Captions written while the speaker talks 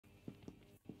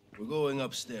We're going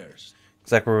upstairs.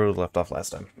 Exactly where we left off last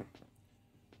time.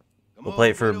 We'll play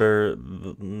it for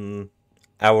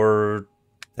hour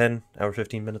 10, hour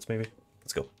 15 minutes maybe.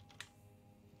 Let's go.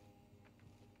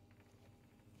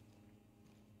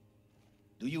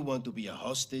 Do you want to be a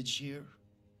hostage here?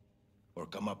 Or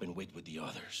come up and wait with the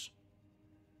others?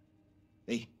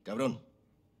 Hey, cabron.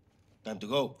 Time to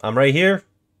go. I'm right here.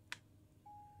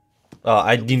 Oh,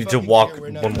 I needed to walk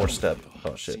one more step.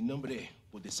 Oh, shit. Sin nombre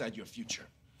will decide your future.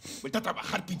 Vuelta a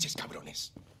trabajar, pinches cabrones.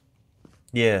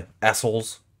 Yeah,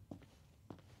 assholes.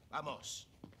 Vamos.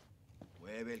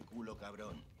 Mueve el culo,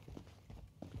 cabrón.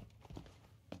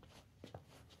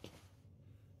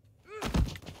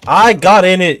 I got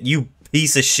in it, you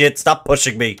piece of shit. Stop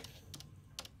pushing me.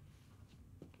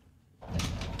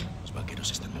 Los vaqueros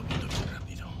se están moviendo bien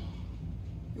rápido.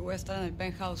 Yo voy a estar en el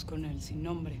penthouse con el sin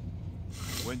nombre.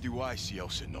 When do I see El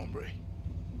Sin Nombre?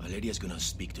 Valeria's gonna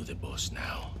speak to the boss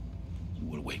now. You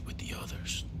will wait with the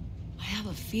others. I have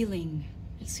a feeling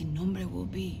el sin nombre will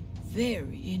be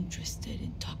very interested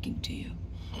in talking to you.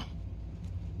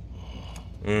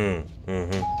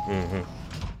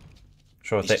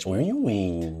 Sure This is where you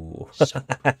wait. Ooh. So,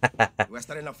 voy a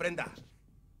estar en la ofrenda.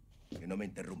 Que no me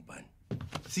interrumpan.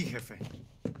 Sí, jefe.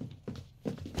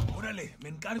 Órale, me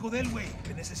encargo de él, güey.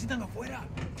 Me necesitan afuera.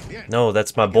 Bien. No,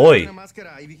 that's my boy. Una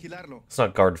máscara y vigilarlo. It's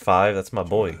not guard 5, that's my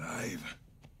boy. Alive.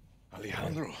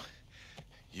 Alejandro.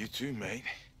 You too, mate.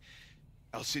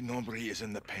 El Sin Nombre is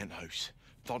in the penthouse.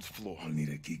 3rd floor. I'll need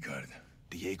a keycard.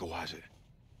 Diego has it.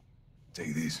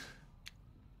 Take this.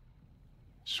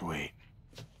 Sweet.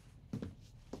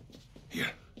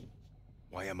 Here.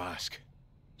 Why a mask?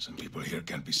 Some people here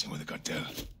can't be seen with the cartel.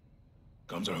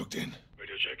 Comms are hooked in.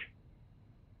 Radio check.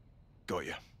 Got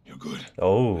you. You're good.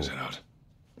 Oh. Let's head out.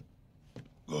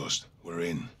 Ghost, we're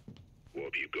in. What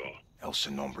have you got? El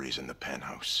Sin Nombre is in the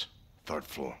penthouse. 3rd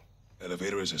floor.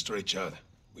 Elevator is a straight shot.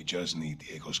 We just need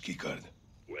Diego's keycard.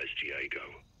 Where's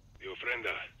Diego? The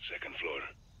ofrenda, 2nd floor.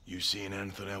 You seeing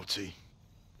anything, LT?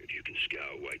 If you can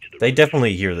scout away to the They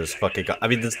definitely hear this fucking guy. I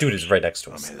mean, this dude is right next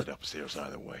to I'm us. headed upstairs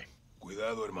either way.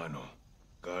 Cuidado, hermano.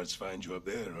 Guards find you up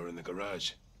there or in the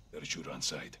garage. They'll shoot on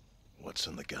sight. What's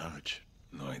in the garage?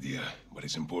 No idea, but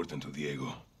it's important to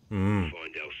Diego. Find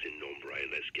El Sin Nombre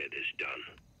and let's get this done.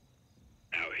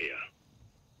 Out here.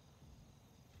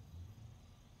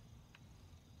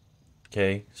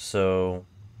 Okay, so...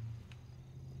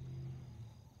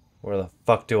 where the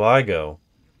fuck do I go?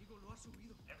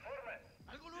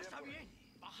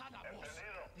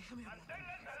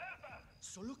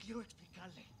 Solo quiero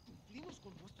explicarle. Cumplimos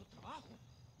con nuestro trabajo.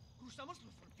 Cruzamos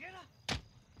la frontera.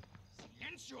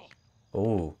 Silencio.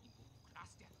 Oh.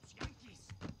 Involucraste a los yanquis.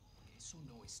 Eso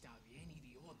no está bien,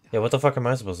 idiota. Yeah, what the fuck am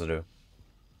I supposed to do?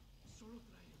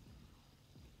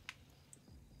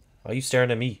 Why are you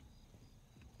staring at me?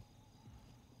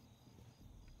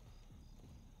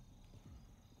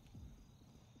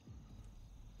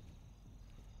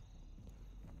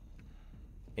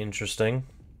 Interesting.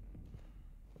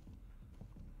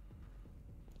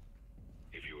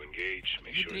 If you engage,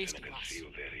 make sure it's in a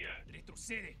concealed area.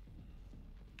 Retrocede.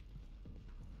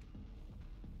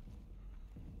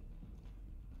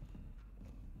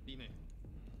 Dime.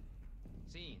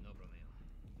 Sí, no bromeo.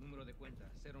 Número de cuenta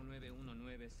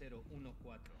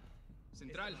 0919014.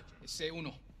 Central, es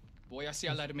C1. Voy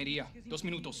hacia la armería. 2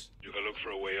 minutos. You can look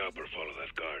for a way up or follow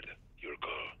that guard. Your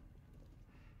call.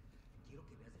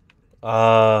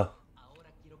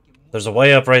 There's a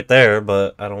way up right there,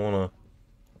 but I don't want to...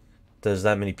 There's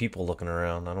that many people looking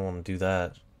around. I don't want to do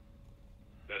that.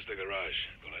 That's the garage.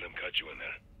 Don't let them cut you in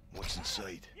there. What's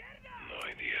inside? No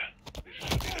idea. This is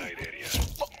a denied area.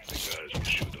 The guards will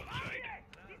shoot on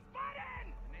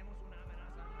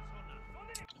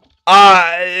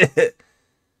sight.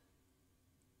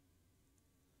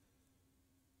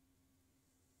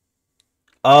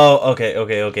 Oh,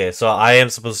 okay. So I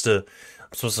am supposed to...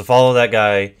 I'm supposed to follow that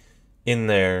guy in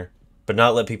there, but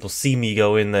not let people see me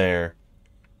go in there.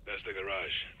 That's the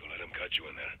garage. Don't let them cut you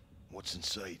in there. What's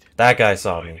inside? That guy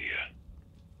saw me.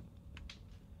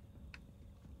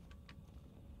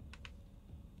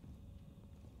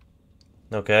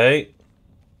 Okay.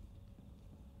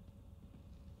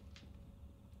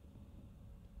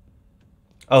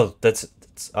 Oh, that's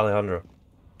Alejandro.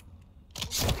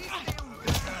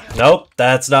 Nope,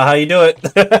 that's not how you do it.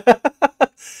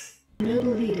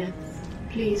 Noble leader,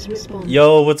 please respond.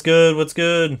 Yo, what's good? What's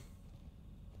good?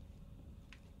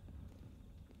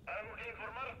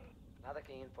 Nada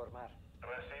que informar.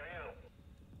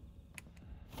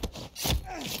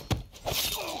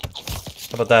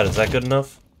 How about that? Is that good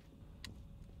enough?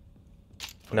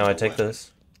 Now I take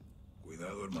this.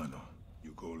 Cuidado, hermano.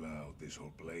 You call out, this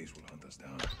whole place base will hunt us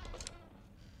down.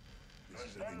 This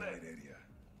is a denied area.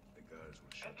 The guards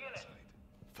will shut inside.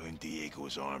 Found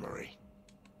Diego's armory.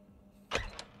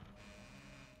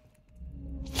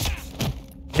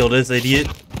 Kill this idiot.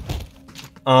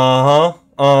 Uh-huh.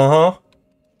 Uh-huh.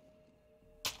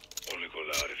 Only call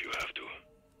out if you have to.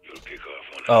 You'll pick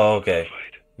off one. Oh, okay.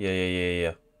 Fight.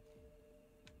 Yeah.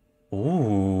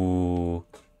 Ooh.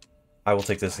 I will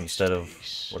take this instead of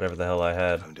whatever the hell I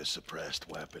had. Found a suppressed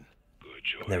weapon. Good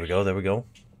choice. There we go, there we go.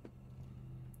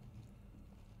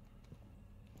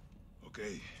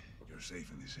 Okay, you're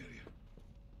safe in this area.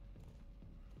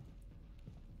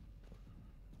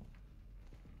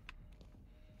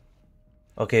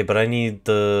 Okay, but I need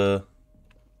the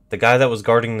guy that was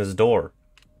guarding this door.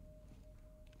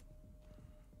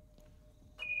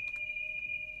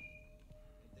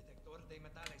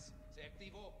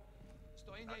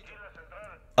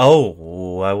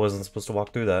 Oh, I wasn't supposed to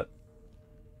walk through that.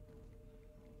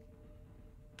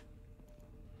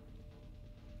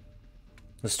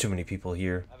 There's too many people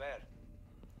here.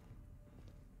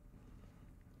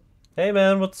 Hey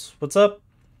man, what's up?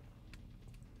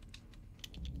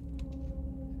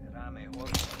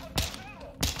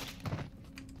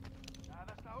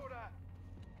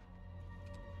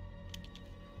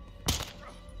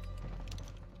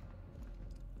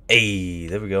 Hey,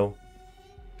 there we go.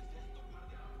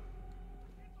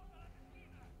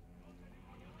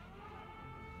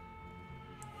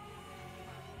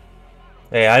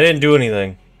 Hey, I didn't do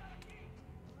anything.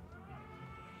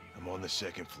 I'm on the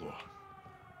second floor.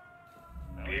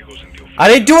 I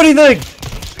didn't do anything!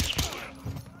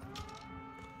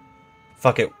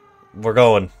 Fuck it. We're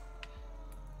going.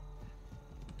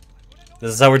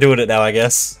 This is how we're doing it now, I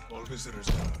guess. All visitors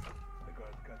out. The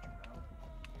guards got you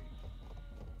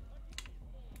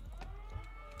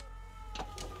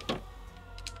now.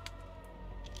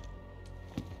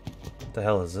 What the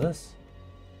hell is this?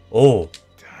 Oh.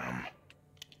 Damn.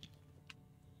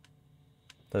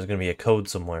 There's gonna be a code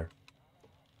somewhere.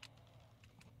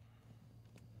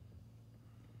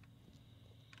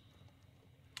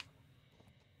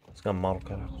 It's got a model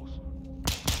code.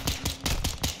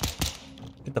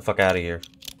 Get the fuck out of here.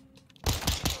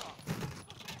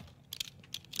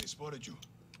 They spotted you.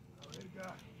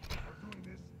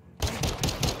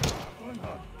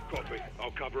 Copy.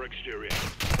 I'll cover exterior.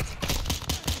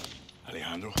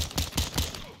 Alejandro.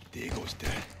 Diego's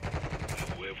dead.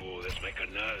 Huevo, that's my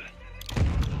canal.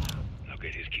 Now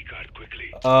get his keycard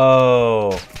quickly.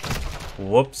 Oh.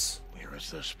 Whoops. Where is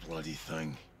this bloody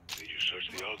thing? Did you search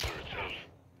the altar itself?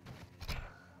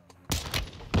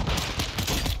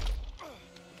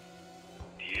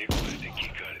 Diego has the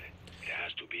keycard. It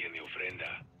has to be in the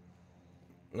ofrenda.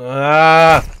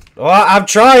 Ah. Oh, I'm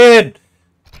trying.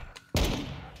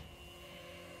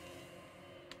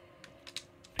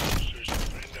 Search the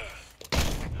ofrenda.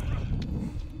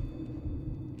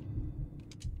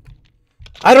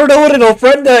 I don't know what an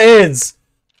ofrenda is.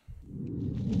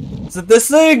 Is it this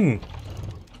thing?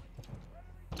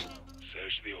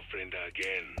 Search the ofrenda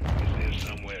again. It's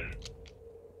there somewhere.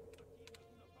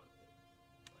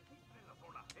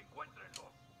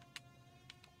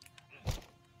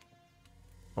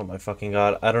 Oh my fucking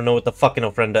god. I don't know what the fucking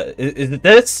ofrenda is. Is it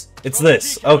this? It's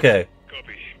this. Okay.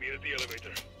 Copy. Meet at the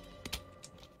elevator.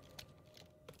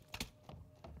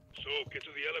 So, get to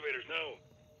the elevators now.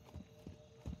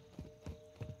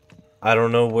 I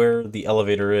don't know where the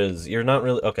elevator is. You're not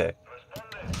really... Okay.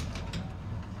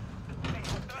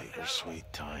 Take your sweet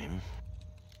time.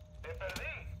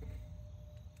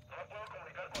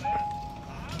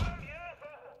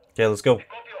 Okay, let's go.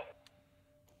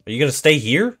 Are you gonna stay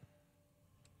here?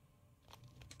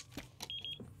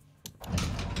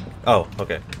 Oh,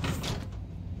 okay.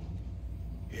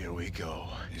 Here we go.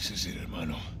 This is it,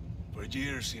 hermano. For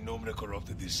years, Sin Nombre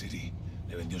corrupted this city.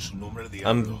 Le vendió su nombre al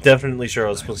I'm diablo. definitely sure I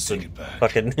was supposed to Take it back.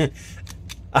 fucking...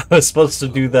 I was supposed to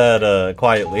do that,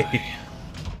 quietly.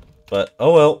 But,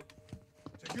 oh well.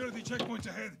 Security checkpoints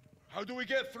ahead. How do we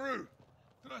get through?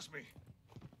 Trust me.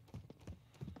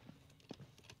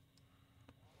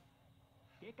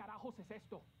 ¿Qué carajos es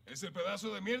esto? Es el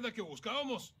pedazo de mierda que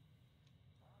buscábamos.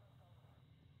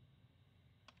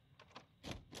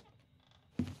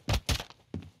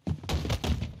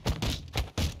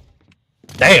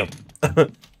 Damn!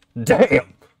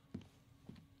 Damn!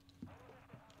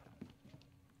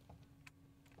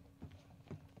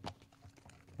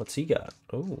 What's he got?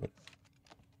 Oh.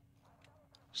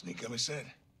 Sneak said.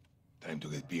 Time to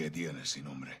get PID on el Sin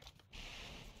Nombre.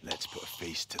 Let's put a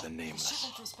face to the nameless.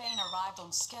 Shipment to Spain arrived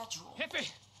on schedule.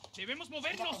 Jefe, debemos Mira,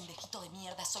 movernos. pendejito de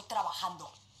mierda, estoy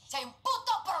trabajando. Si hay un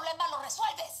puto problema, lo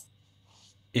resuelves.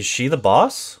 Is she the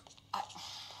boss?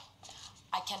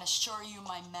 I can assure you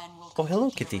my men will Oh, hello,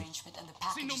 complete the Kitty. arrangement and the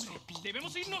Sin packages nombre. will be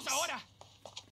Debemos in irnos place. ahora.